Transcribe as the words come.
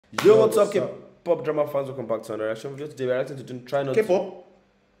Yo, what's up, K-pop drama fans? Welcome back to another reaction video. Today we're reacting to Try Not K-pop?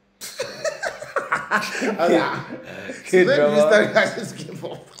 K-drama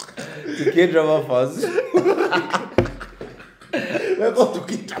fans. Welcome to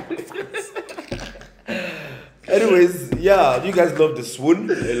Kdrama fans. Anyways, yeah, you guys love the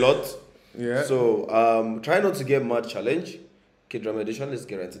swoon a lot. Yeah. So, try not to get mad challenge. K-drama edition. Let's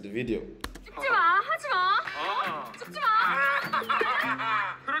get right into the video. Yeah.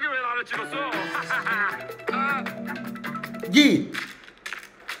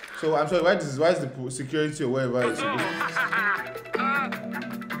 So I'm sorry, why is the security or wherever it's supposed to?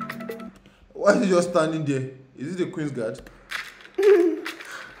 Why is he just standing there? Is it the Queen's guard?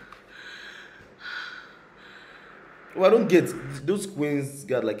 Well, I don't get those Queens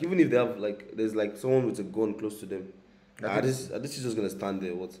guard, like, even if they have like there's like someone with a gun close to them. This is just gonna stand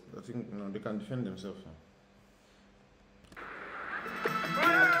there. What? I think no, they can defend themselves.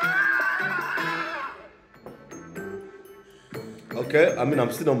 Okay, I mean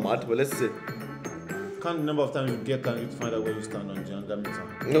I'm still not mad, but let's see. Count the number of times you get angry to find out where you stand on the anger meter.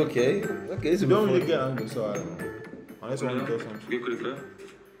 Okay, You don't really get angry, so I don't know. Unless someone does something.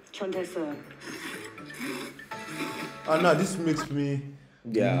 Oh no, this makes me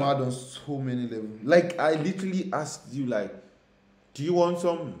mad on so many levels. Like I literally asked you, like, do you want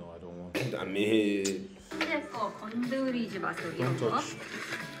some? No, I don't want. I mean, 건드리지 마세요. 이런 거.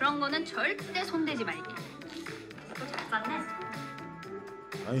 그런 거는 절대 손대지 말게. 또잘 쌌네.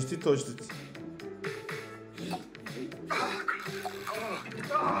 And you still touched it.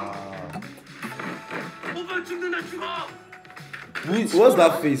 what's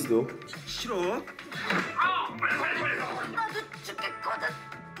that face though? Pain.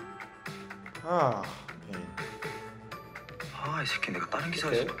 이 새끼 내가 다른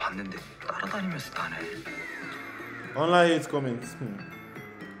기사에서도 봤는데 따라다니면서 다네. Online hate comments.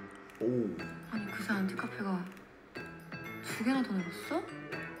 Oh. 아니 그새 안티카페가 두 개나 더 내렸어?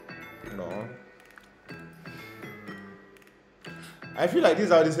 No. I feel like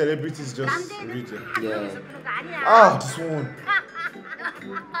these are the celebrities just reading. Yeah. This one.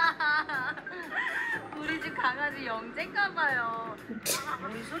 우리 집 강아지 영재인가 봐요.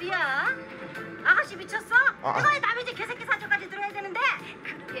 뭔 소리야? 아가씨 미쳤어? 내가 왜 남의 집 개새끼 사정까지 들어야 되는데?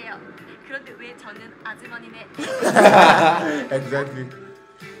 그러게요. 그런데 왜 저는 아주머니네? Exactly.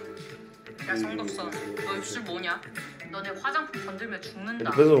 야 정덕선, 너 입술 뭐냐? 너네 화장품 건들면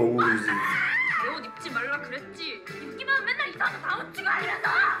죽는다. Depends on who is it. 내 옷 입지 말라 그랬지. 입기만 맨날 이상한 거 다 묻히고 아니면서.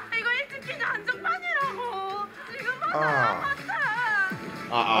 이거 1특기는 한정판이라고. 지금 하나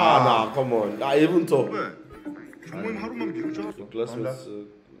Nah, come on. Even talk. 종모임 하루만 미루자.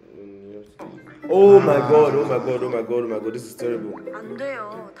 Oh my god, this is terrible. 안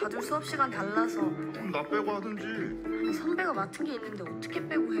돼요. 다들 수업 시간 달라서. 그럼 나 빼고 하든지. 선배가 맡은 게 있는데 어떻게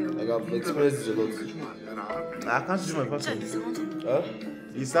빼고 해요? Like I've experienced it a lot. I can't do my 진짜 password. 이상하잖아. Huh?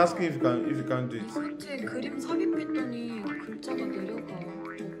 He's asking if you can do it. 그때 그림 삽입했더니 글자가 내려가.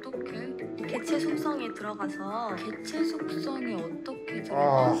 어떡해? 개체 속성에 들어가서 개체 속성이 어떻게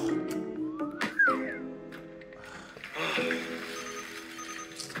들어가?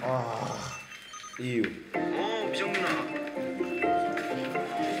 Ew. 미정 누나.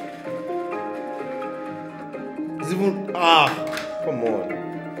 It's even come on.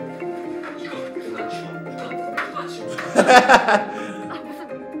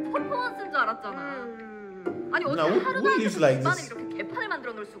 무슨 퍼포먼스인 줄 알았잖아. 아니 Now, 어떻게 who 하루도 lives like 나는 this? 이렇게 개판을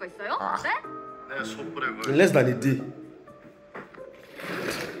만들어 놓을 수가 있어요? 네? 내 손브레그. In less than a day.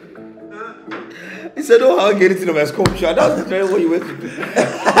 He said, "Oh, I'll get it into my sculpture." That's very what you went to do.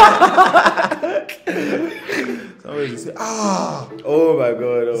 Somebody say, Oh my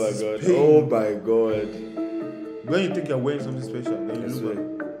god. When you think you're wearing something special, then you look like.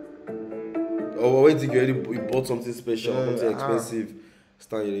 Oh, when you think you bought something special, Yeah, something expensive,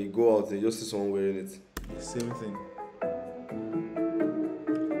 stand here, you go out and you just see someone wearing it. Same thing.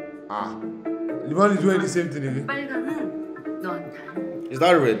 The man is wearing the same thing again. 빨강은 너한테. Is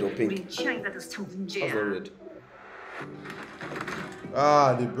that red or pink? 우리 취향이 같아서 참 문제야. That's not red.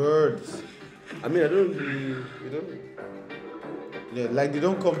 The birds. I mean, I don't really, you know. Yeah, like they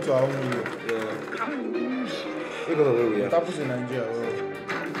don't come to our own window. Yeah. Because of where we It are. happens in Nigeria. Well, I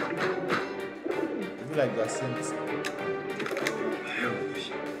feel like they're saints.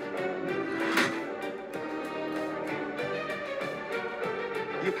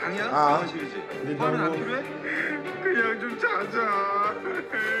 이게 방이야? 아. 화장실이지? 근데 화는 안 너무- 필요해? 그냥 좀 자자.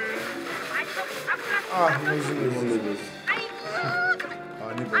 Musun neighbors.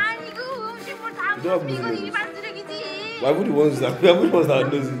 아이고 음식물 다 You don't have 먹으면 이건 neighbors. 일반 쓰레기지. Why would you want that? Why would you want that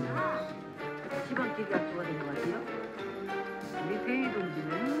nosy? 시방 기가 누가 된 것 같아요? 우리 대희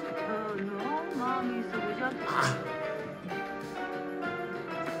동지는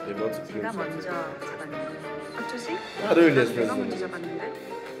They want to kill 제가 something. 먼저 잡았는데. 어쩌지? I don't really 내가 express 먼저 it. 잡았는데.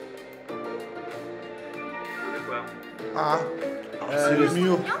 내 거야.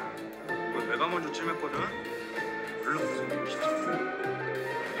 미유. 이거 내가 먼저 찜했거든. 물론 무슨 진짜.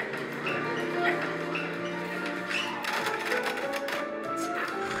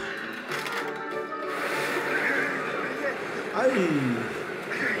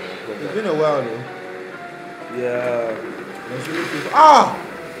 It's been a while though. Yeah.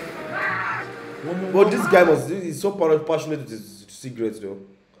 But But this guy he's so passionate with his cigarettes though.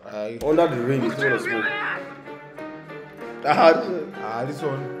 Under the ring, he's gonna smoke. This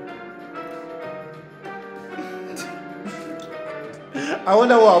one. I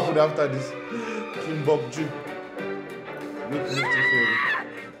wonder what happened after this. Kim Bob Ju.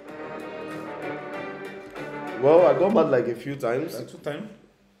 Well, I got mad like a few times. 2 times?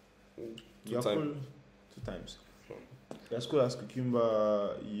 Two times. 2 times. That's cool as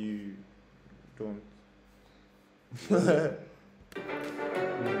Cucumber, you don't.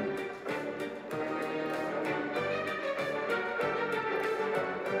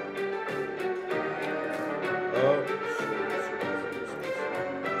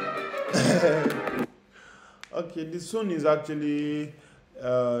 Okay, this one is actually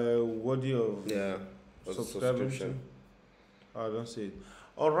worthy of subscription. I don't see it.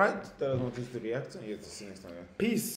 Alright, that was not just the reaction. You have to see next time. Peace.